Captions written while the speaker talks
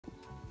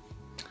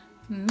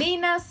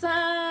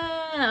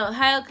Minasan!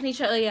 Ohio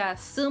konnichiwa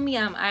oyasumi.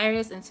 I'm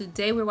Iris, and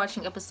today we're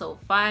watching episode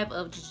 5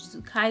 of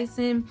Jujutsu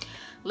Kaisen.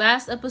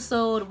 Last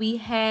episode we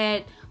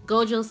had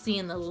Gojo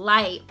seeing the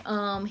light.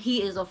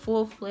 He is a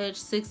full-fledged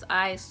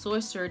six-eyed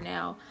sorcerer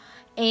now,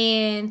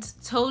 and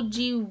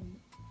Toji,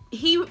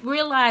 he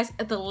realized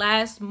at the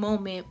last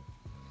moment,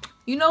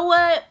 you know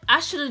what, I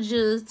should have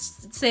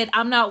just said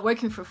I'm not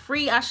working for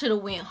free. I should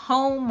have went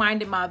home,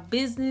 minded my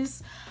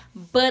business.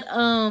 But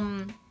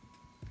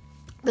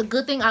the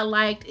good thing I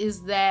liked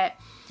is that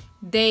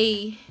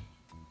they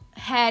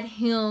had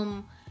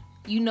him,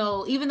 you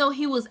know, even though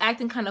he was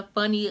acting kind of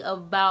funny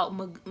about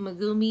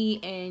Megumi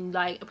and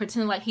like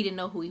pretending like he didn't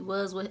know who he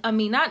was. I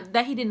mean, not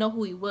that he didn't know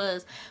who he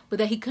was, but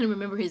that he couldn't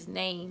remember his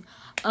name.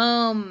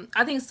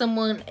 I think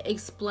someone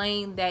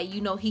explained that,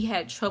 you know, he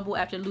had trouble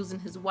after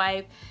losing his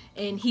wife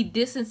and he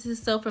distanced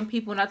himself from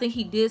people, and I think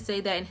he did say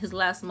that in his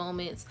last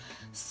moments.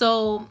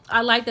 So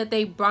I like that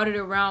they brought it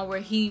around where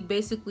he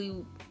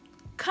basically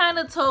kind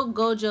of told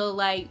Gojo,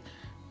 like,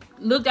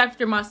 looked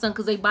after my son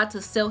because they about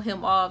to sell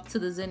him off to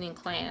the Zenin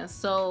clan.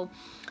 So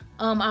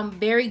I'm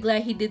very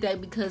glad he did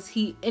that because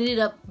he ended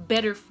up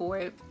better for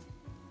it.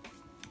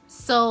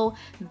 So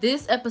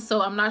this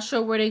episode, I'm not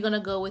sure where they're gonna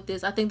go with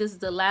this. I think this is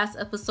the last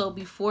episode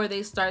before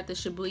they start the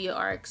Shibuya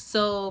arc.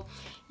 So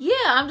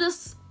yeah,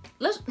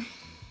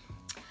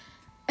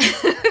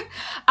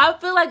 I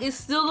feel like it's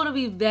still gonna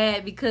be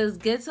bad because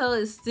Geto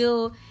is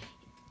still,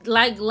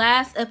 like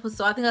last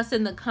episode, I think I said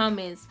in the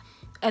comments,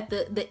 at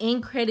the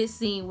end credit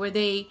scene where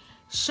they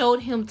showed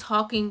him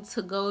talking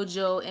to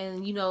Gojo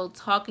and, you know,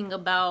 talking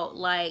about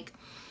like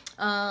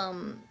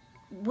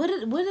what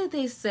did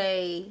they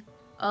say?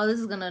 Oh, this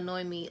is gonna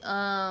annoy me.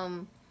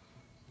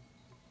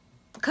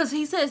 Because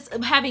he says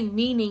having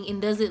meaning and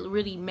does it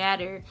really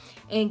matter,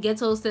 and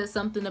Geto said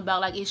something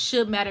about like it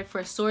should matter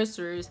for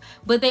sorcerers,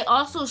 but they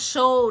also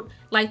showed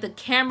like the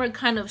camera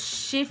kind of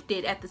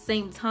shifted at the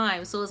same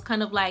time, so it's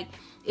kind of like,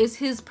 is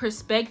his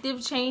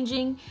perspective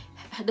changing,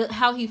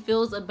 how he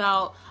feels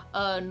about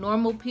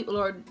normal people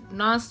or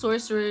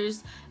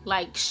non-sorcerers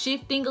like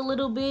shifting a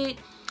little bit.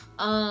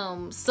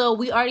 So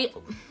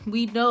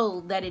we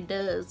know that it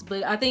does,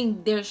 but I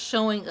think they're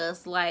showing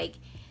us like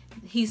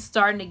he's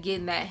starting to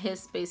get in that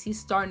headspace. He's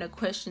starting to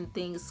question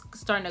things,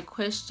 starting to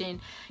question,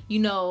 you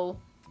know,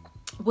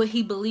 what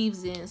he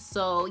believes in.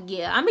 So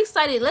yeah, I'm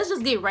excited. Let's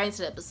just get right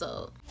into the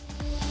episode.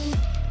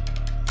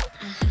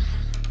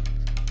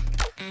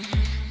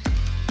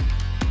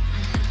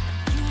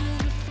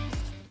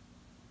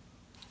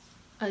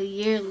 A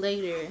year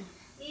later.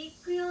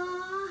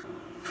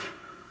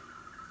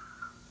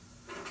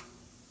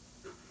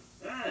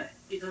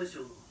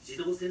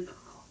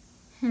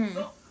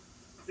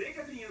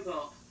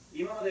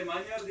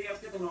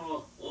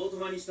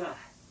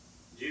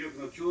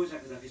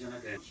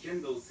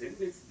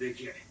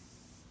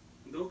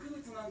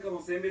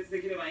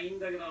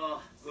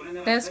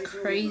 That's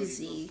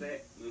crazy.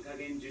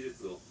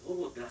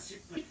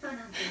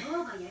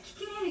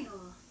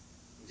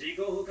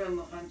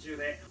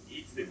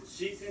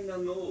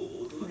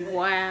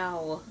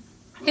 Wow.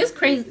 His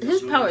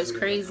power is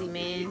crazy,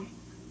 man.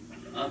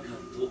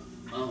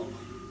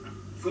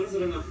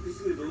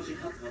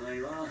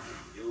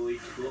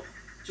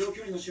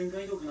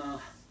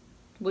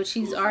 Which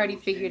he's already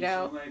figured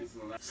out.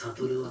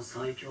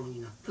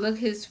 Look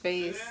his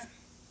face.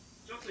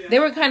 They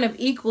were kind of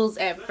equals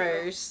at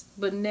first,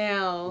 but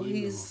now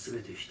he's...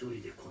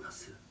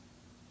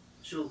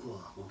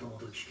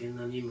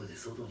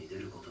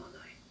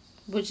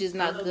 Which is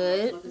not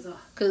good,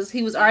 because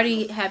he was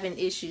already having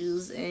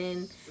issues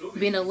and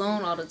being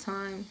alone all the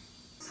time.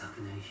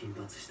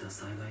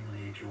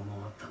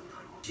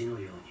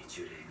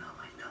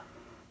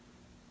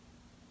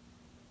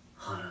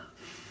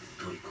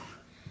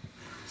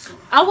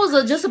 I was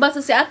just about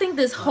to say, I think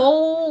this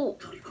whole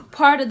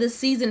part of the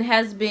season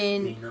has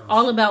been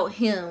all about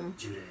him.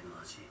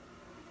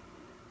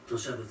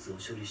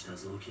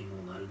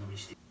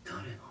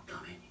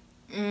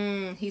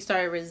 He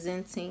started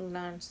resenting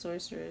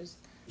non-sorcerers.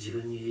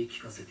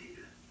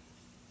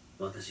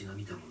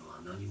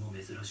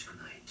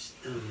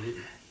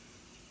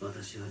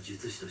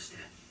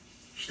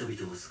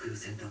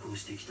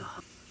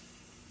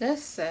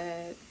 That's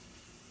sad.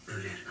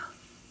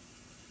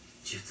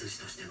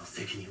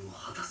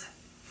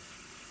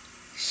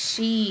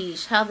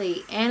 Sheesh, how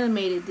they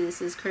animated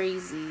this is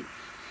crazy.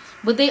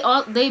 But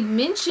they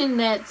mentioned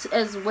that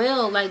as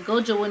well, like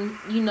Gojo, when,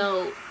 you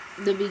know,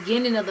 the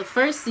beginning of the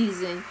first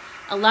season,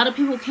 a lot of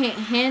people can't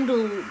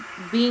handle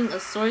being a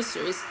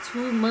sorcerer. It's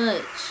too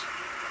much.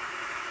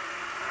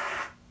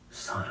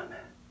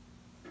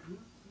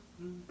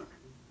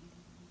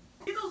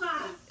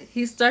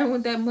 He's starting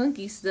with that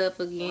monkey stuff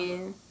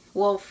again.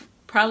 Well,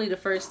 probably the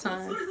first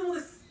time.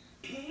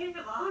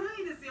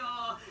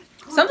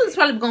 Something's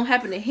probably gonna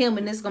happen to him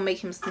and it's gonna make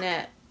him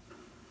snap.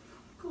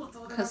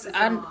 Because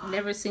I've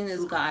never seen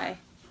this guy.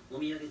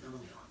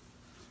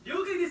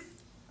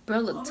 Bro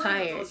look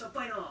tired.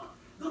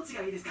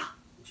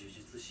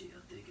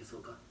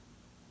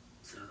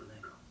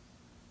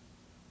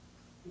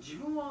 自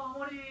分はあ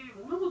まり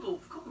物事を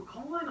深く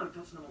考えない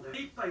たちなの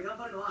で、一杯頑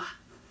張るのは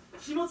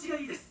気持ちが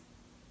いいです。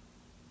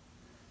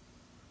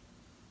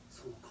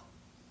そうか。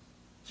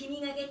君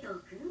がゲト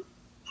ウ君、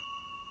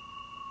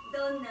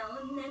どんな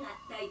女が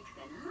タイプ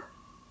かな？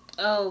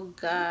 Oh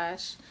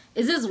gosh.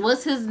 Is this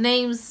what's his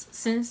name's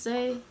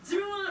sensei? 自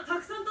分はた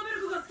くさん食べ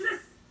る子が好きで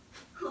す。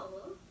ほう。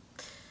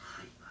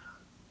はいか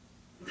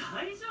ら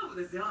大丈夫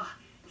ですよ。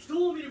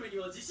人を見る目に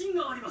は自信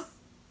があります。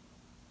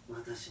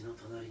私の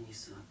隣に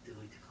座って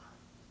おいてか。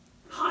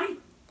はい。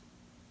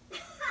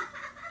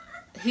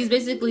 He's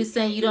basically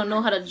saying you don't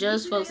know how to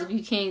judge folks if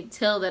you can't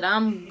tell that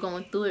I'm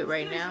going through it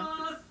right now.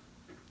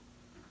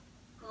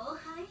 後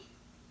輩、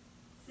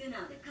素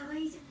直で可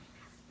愛いじゃない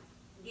か。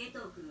ゲ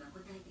トウ君は答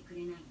えてく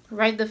れないの。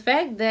 Right, the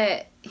fact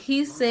that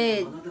he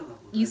said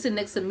you sit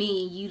next to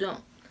me and you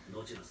don't.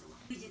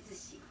 美術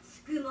師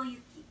つくもゆ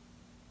きっ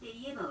て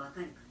言えばわ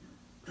かる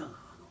かな。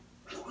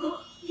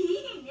お、い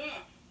い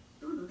ね。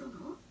どのどの？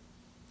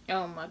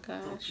 Oh my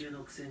gosh.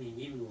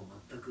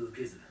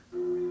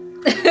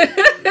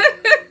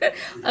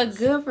 A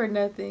good for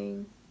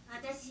nothing.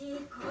 私、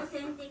好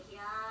戦的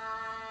や。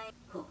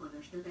ここの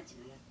人たち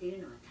がやっている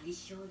のは対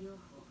症療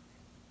法。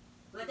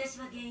私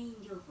は原因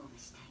療法が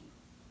したいの。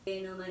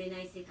例のまれな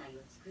い世界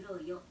を作ろ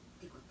うよ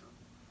ってこ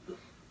と。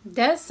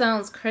 That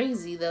sounds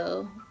crazy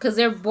though, because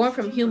they're born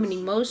from human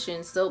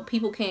emotions, so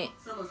people can't.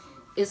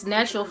 It's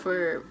natural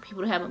for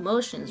people to have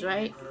emotions,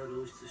 right?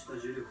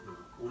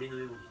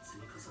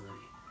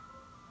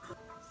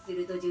 す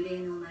ると呪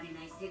霊の生まれ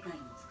ない世界の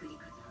作り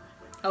方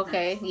は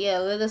Okay, yeah,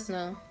 let us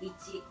know. 1、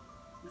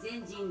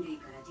全人類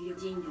から人類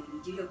に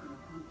呪力の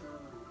コントロ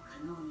ールを可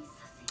能にさ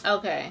せる。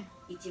 Okay.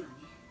 1は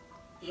ね、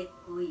結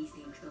構いい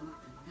線いくと思っ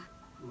たんだ。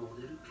モ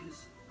デルケー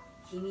ス。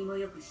君も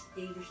よく知っ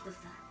ている人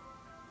さ。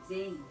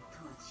全員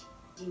当時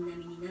人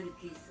並みになる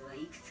ケースは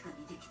いくつか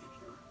見てきたけ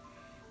ど、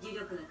呪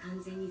力が完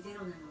全にゼ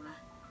ロなのは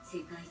世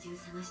界中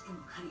探して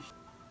も彼一人。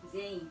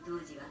全員当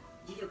時は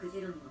呪力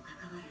ゼロにもか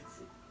かわら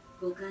ず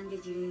五感で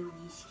呪霊を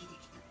認識で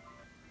きた。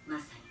ま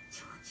さに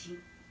超人。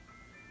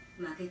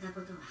負けたこ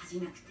とは恥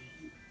じなくてい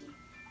い。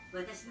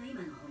私の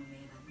今の本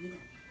命は2だ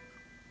ね。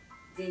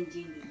全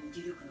人類に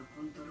呪力の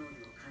コントロー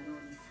ルを可能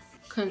にさせ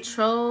る。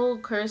Control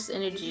cursed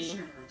energy.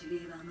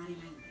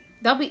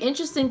 That'll be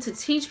interesting to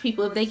teach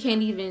people if they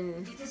can't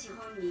even.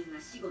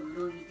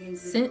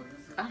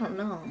 I don't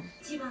know.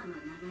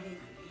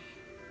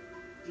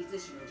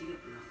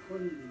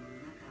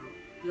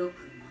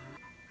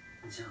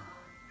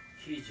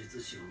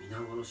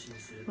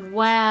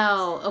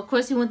 Wow. Of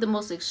course, he went the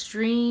most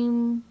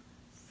extreme.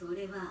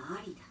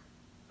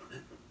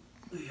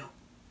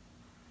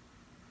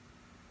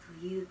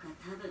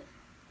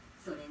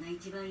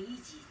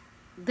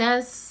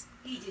 That's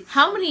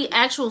how many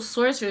actual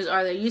sorcerers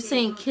are there? You're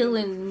saying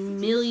killing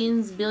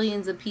millions,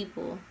 billions of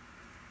people.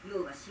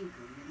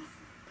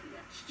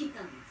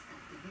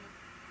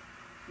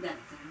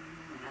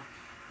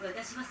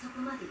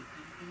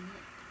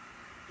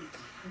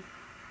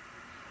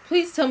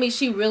 Please tell me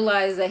she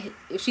realized that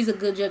if she's a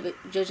good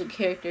judge of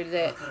character,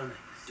 that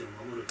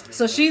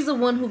so she's the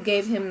one who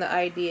gave him the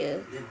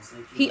idea.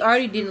 He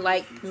already didn't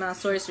like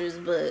non-sorcerers,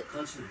 but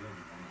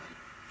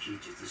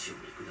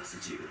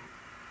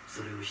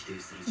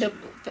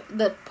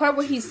the part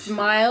where he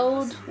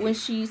smiled when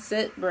she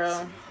said,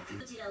 bro.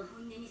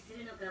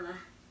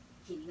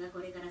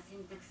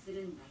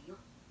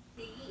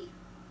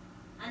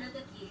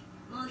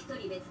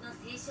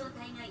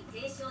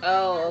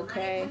 Oh,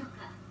 okay.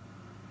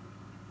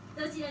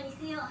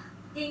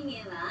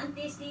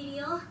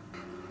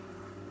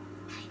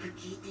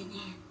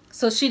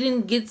 So she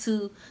didn't get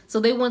to, so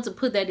they want to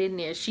put that in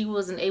there. She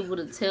wasn't able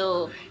to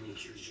tell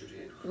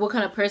what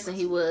kind of person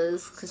he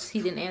was because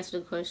he didn't answer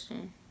the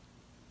question.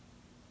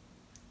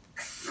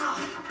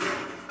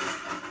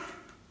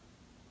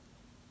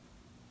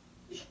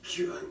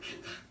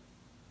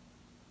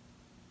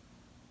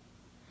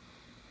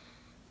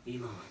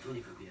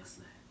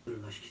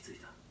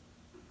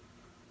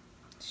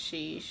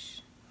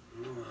 Sheesh.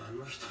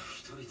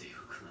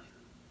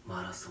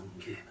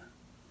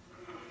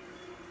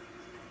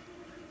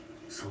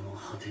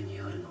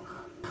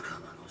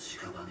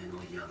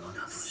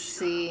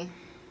 See,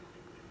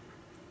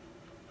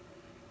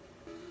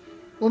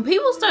 when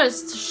people start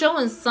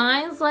showing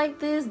signs like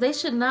this, they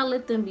should not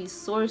let them be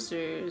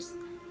sorcerers.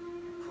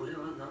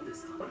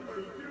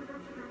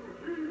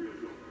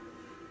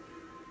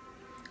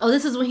 Oh,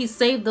 this is when he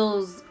saved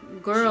those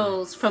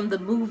girls from the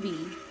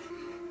movie.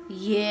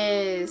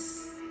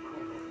 Yes.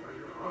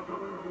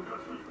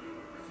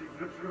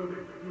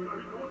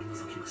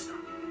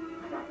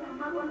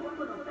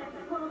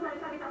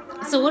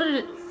 So what did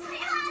it...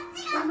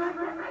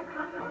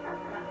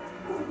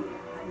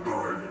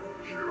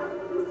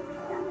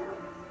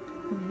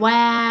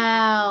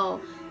 Wow.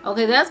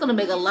 Okay, that's gonna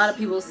make a lot of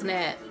people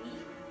snap.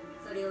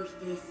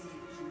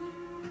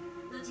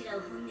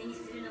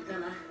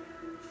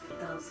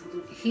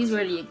 He's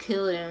ready to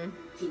kill him.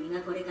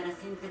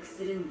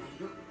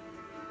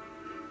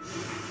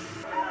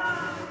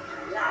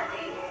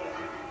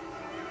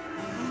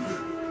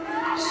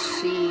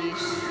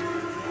 Sheesh.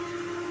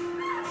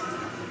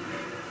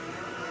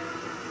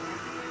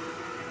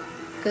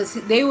 Because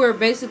they were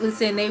basically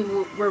saying they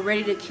were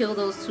ready to kill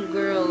those 2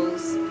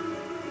 girls.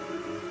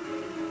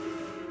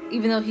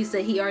 Even though he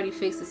said he already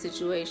fixed the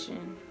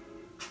situation.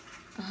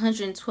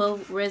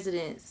 112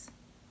 residents.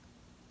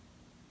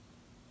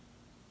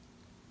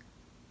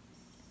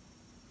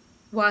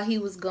 While he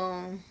was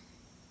gone.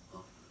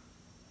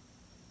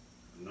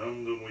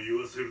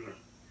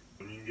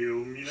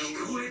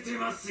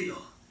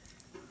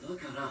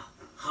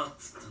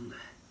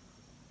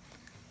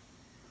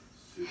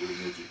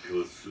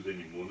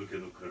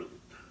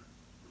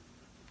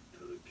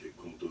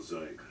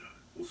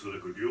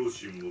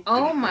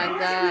 Oh my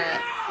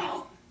god.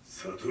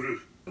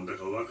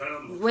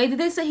 Wait, did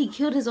they say he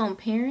killed his own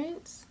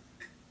parents?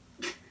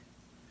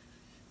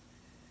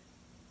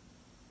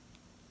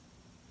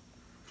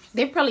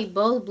 They probably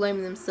both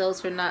blaming themselves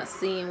for not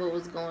seeing what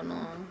was going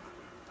on.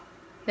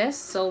 That's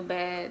so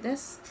bad.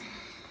 That's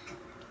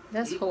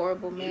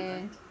horrible,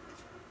 man.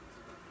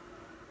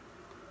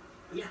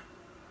 Yeah.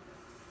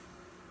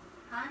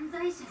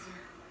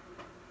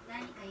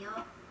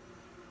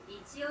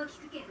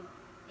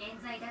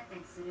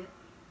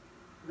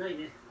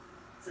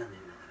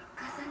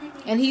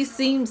 And he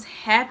seems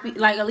happy.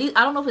 Like, at least,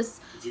 I don't know if it's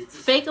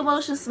fake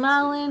emotion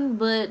smiling,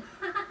 but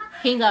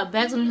he ain't got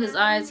bags under his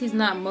eyes. He's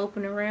not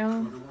moping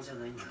around.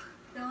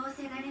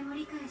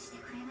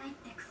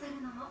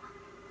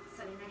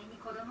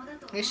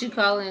 Is she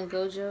calling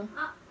Gojo?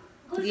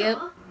 Yep.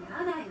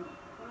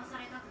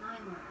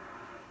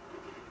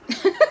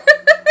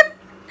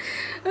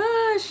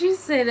 She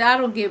said, I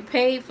don't get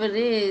paid for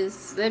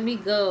this. Let me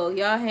go.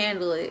 Y'all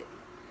handle it.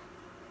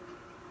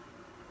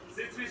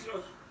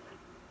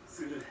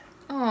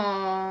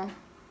 Aww.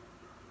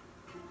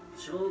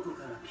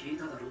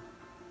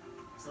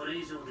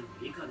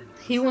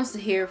 He wants to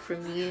hear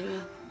from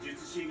you.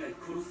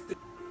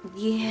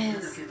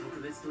 Yes.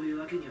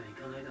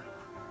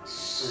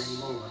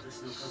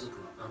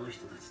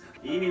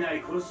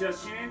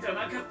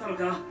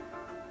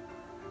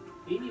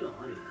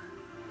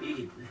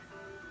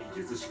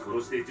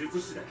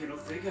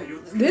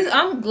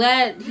 I'm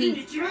glad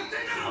he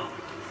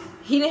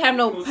didn't have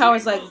no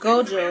powers like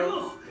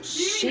Gojo.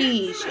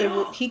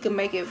 Sheesh, he could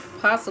make it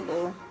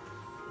possible.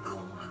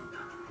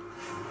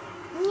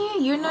 Yeah,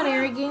 you're not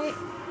arrogant.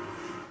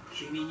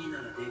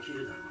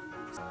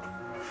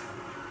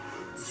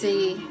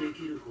 See,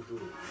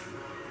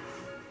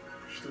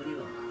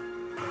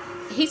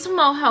 he's talking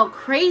about how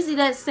crazy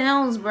that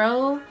sounds,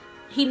 bro.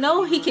 He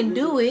know he can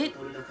do it.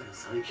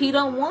 He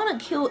don't want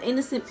to kill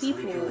innocent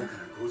people.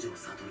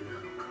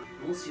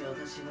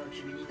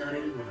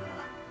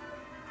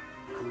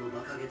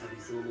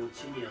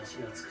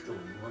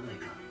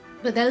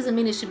 But that doesn't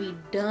mean it should be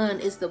done,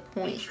 is the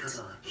point.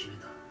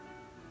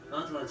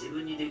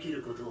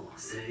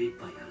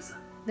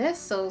 That's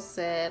so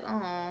sad.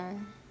 Aww.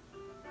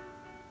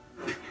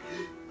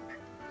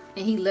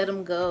 And he let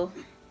him go.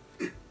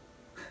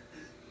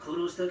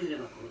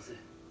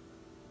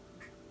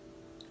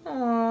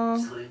 Aww.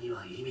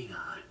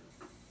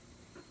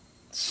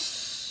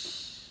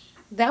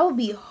 That would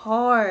be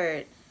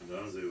hard.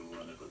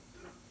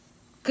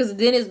 Because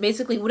then it's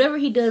basically whatever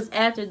he does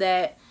after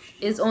that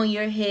is on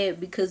your head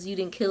because you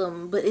didn't kill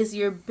him. But it's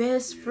your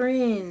best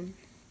friend.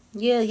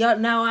 Yeah, y'all,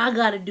 now I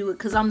gotta do it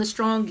because I'm the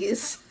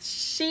strongest.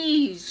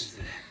 Sheesh.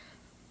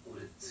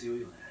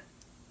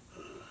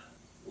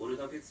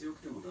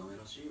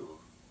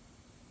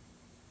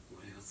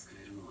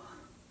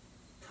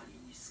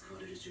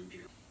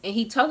 And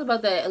he talked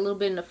about that a little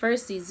bit in the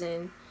first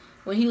season.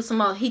 When he was talking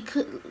about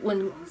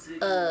when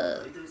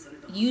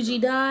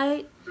Yuji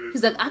died,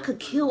 he's like, I could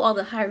kill all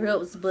the higher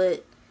ups,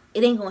 but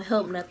it ain't gonna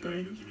help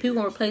nothing. People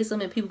gonna replace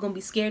them and people gonna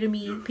be scared of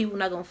me. People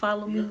not gonna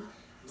follow me.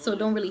 So it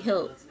don't really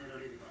help.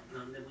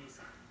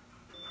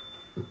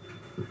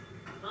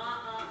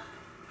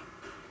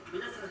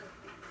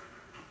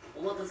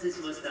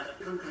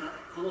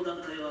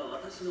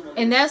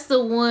 And that's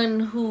the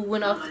one who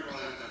went off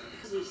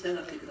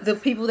the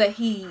people that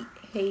he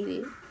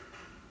hated.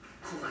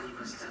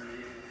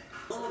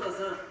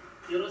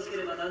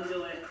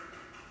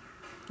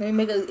 Let me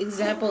make an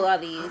example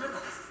out of you.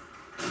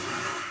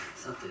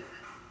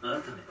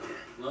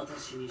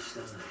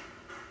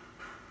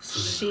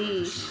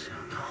 Sheesh.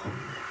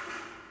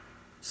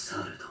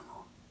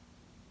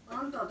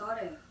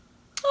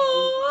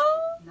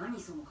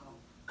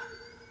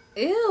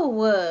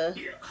 Ew.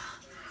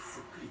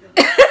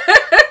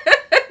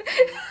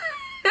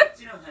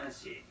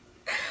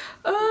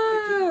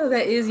 Oh,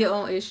 that is your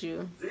own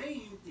issue.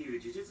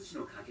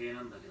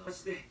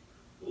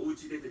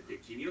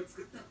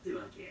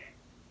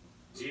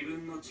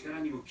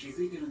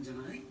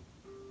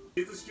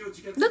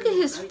 Look at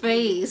his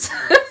face.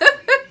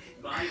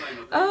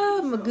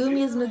 Oh,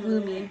 Megumi is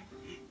Megumi.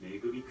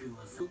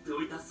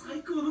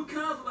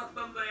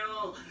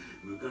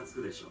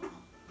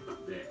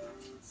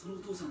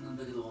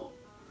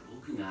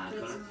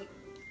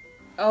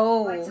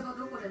 Oh.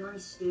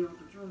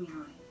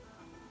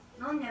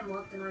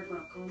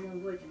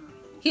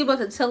 He about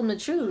to tell him the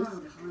truth.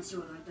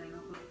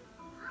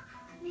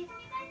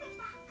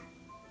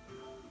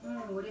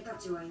 俺た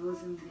ちは用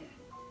済みで。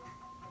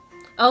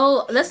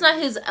 Oh, that's not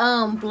his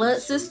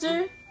blood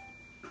sister?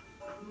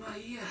 まあ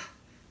いいや。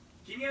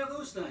君はど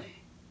うしたい？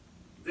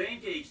全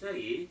家行きた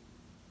い？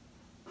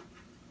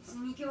積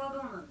み木は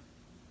どうなの？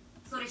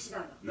それ次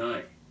第だ。な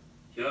い。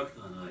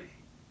100%ない。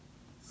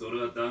そ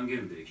れは断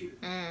言できる。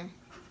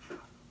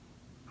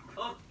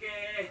オッ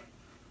ケ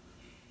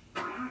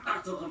ー。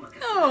あとは任せ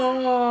る。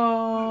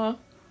Oh.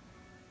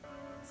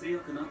 強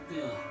くなって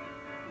よ。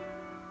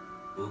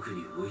僕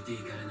に置いてい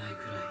かれない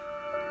くらい。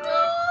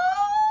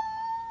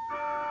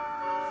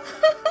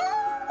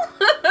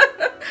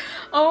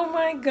Oh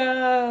my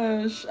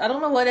gosh. I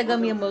don't know why that got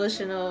me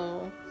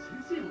emotional.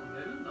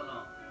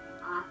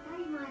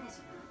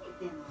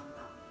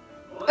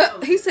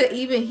 He said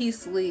even he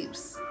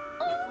sleeps.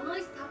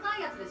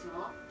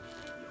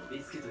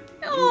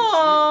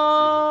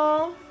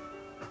 Aww.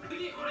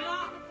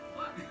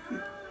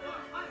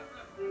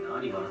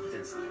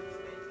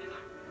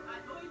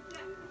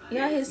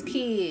 Y'all his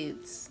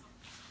kids.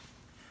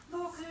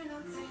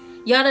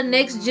 Y'all the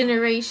next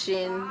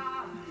generation.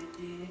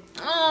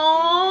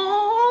 Oh.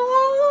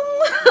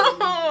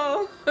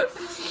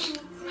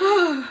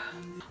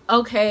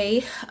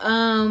 Okay.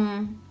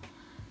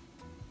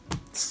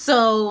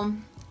 So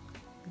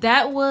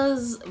that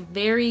was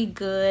very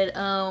good.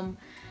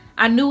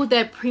 I knew with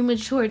that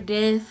premature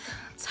death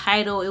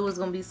title it was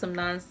gonna be some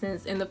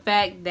nonsense, and the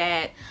fact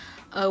that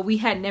we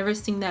had never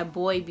seen that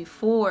boy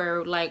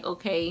before, like,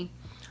 okay,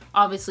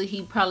 obviously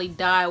he probably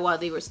died while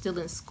they were still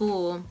in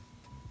school,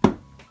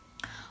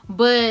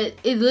 but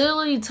it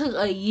literally took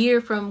a year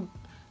from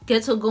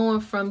Geto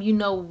going from, you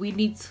know, we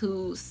need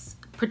to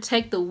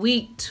protect the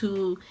weak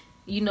to,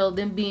 you know,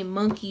 them being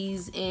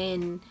monkeys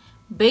and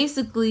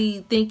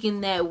basically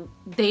thinking that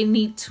they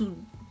need to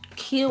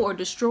kill or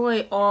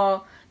destroy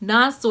all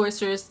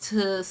non-sorcerers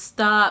to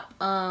stop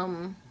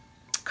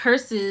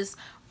curses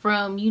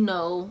from, you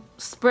know,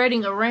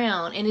 spreading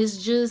around. And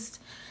it's just,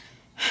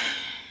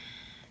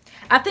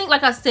 I think,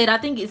 like I said, I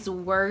think it's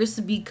worse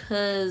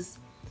because,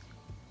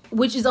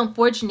 which is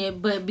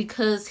unfortunate, but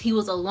because he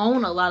was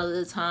alone a lot of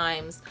the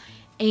times,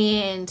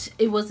 and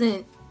it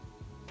wasn't,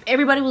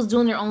 everybody was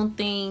doing their own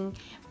thing.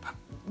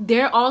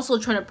 They're also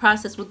trying to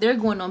process what they're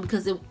going on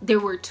because they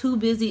were too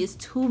busy. It's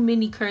too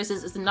many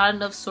curses. It's not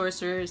enough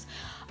sorcerers.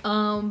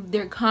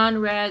 Their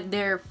comrades,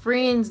 their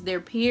friends, their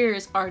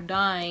peers are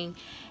dying,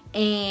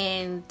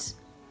 and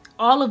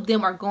all of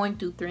them are going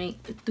through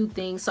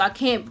things. So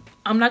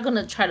I'm not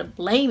gonna try to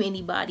blame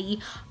anybody,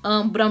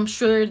 but I'm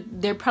sure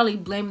they're probably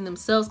blaming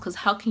themselves, because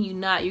how can you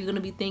not? You're gonna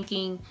be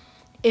thinking,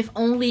 if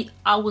only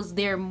I was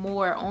there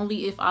more,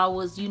 only if I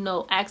was, you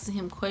know, asking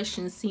him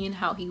questions, seeing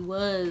how he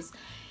was.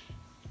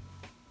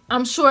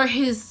 I'm sure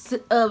his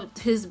I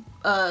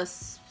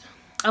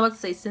would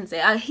say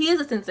sensei. He is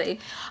a sensei.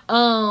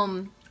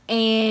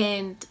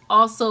 And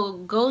also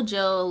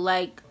Gojo,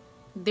 like,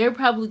 they're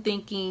probably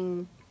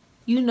thinking,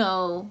 you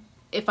know,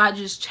 if I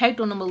just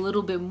checked on him a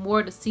little bit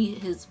more to see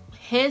his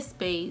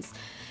headspace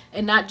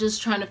and not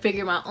just trying to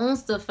figure my own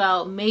stuff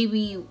out,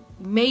 maybe, what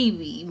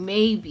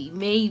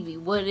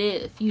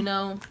if, you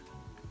know?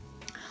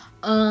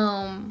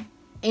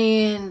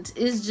 And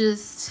it's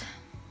just,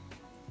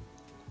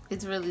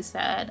 it's really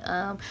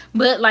sad.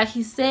 But like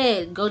he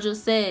said, Gojo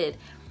said,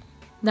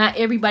 not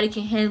everybody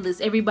can handle this.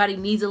 Everybody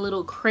needs a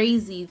little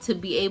crazy to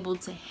be able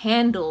to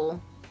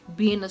handle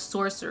being a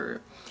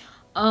sorcerer.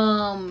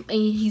 And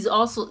he's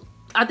also,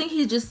 I think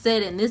he just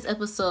said in this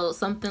episode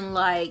something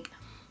like,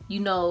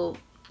 you know,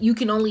 you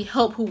can only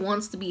help who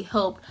wants to be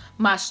helped.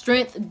 My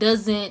strength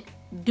doesn't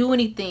do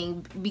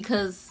anything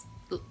because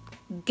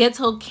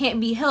Geto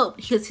can't be helped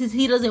because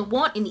he doesn't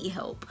want any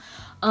help.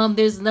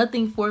 There's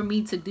nothing for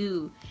me to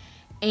do.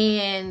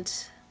 And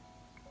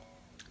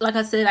like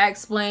I said, I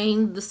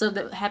explained the stuff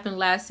that happened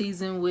last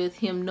season with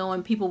him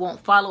knowing people won't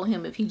follow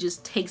him if he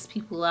just takes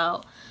people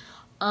out.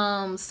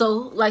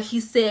 So like he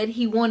said,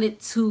 he wanted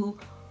to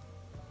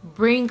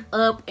bring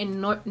up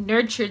and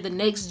nurture the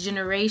next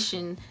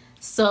generation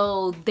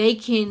so they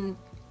can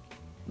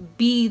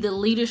be the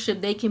leadership,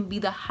 they can be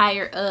the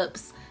higher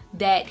ups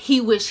that he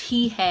wished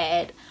he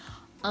had,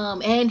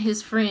 and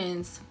his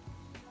friends.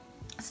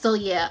 So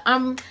yeah,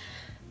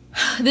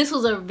 this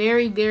was a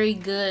very, very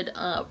good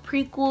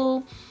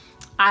prequel.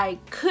 I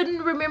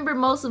couldn't remember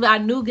most of it. I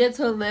knew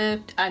Geto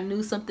left. I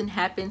knew something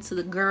happened to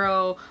the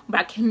girl, but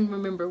I couldn't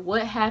remember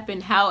what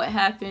happened, how it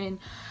happened.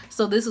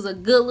 So this was a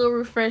good little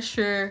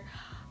refresher.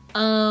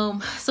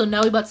 So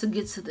now we're about to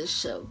get to the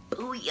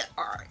Shibuya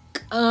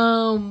arc.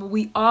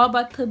 We all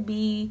about to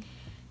be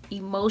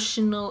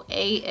emotional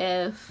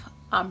AF.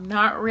 I'm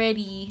not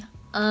ready.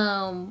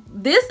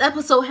 This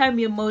episode had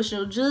me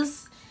emotional.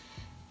 Just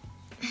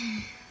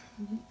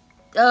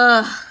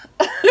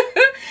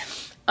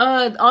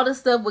all the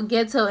stuff with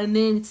Geto, and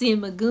then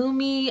seeing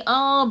Megumi.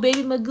 Oh,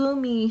 baby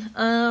Megumi.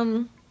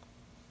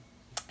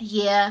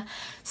 Yeah,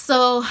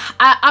 so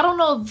I don't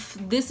know if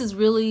this is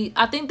really,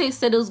 I think they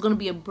said it was going to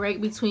be a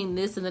break between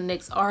this and the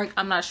next arc.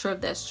 I'm not sure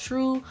if that's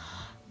true,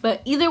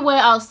 but either way,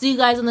 I'll see you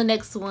guys in the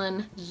next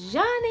one.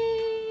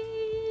 Johnny.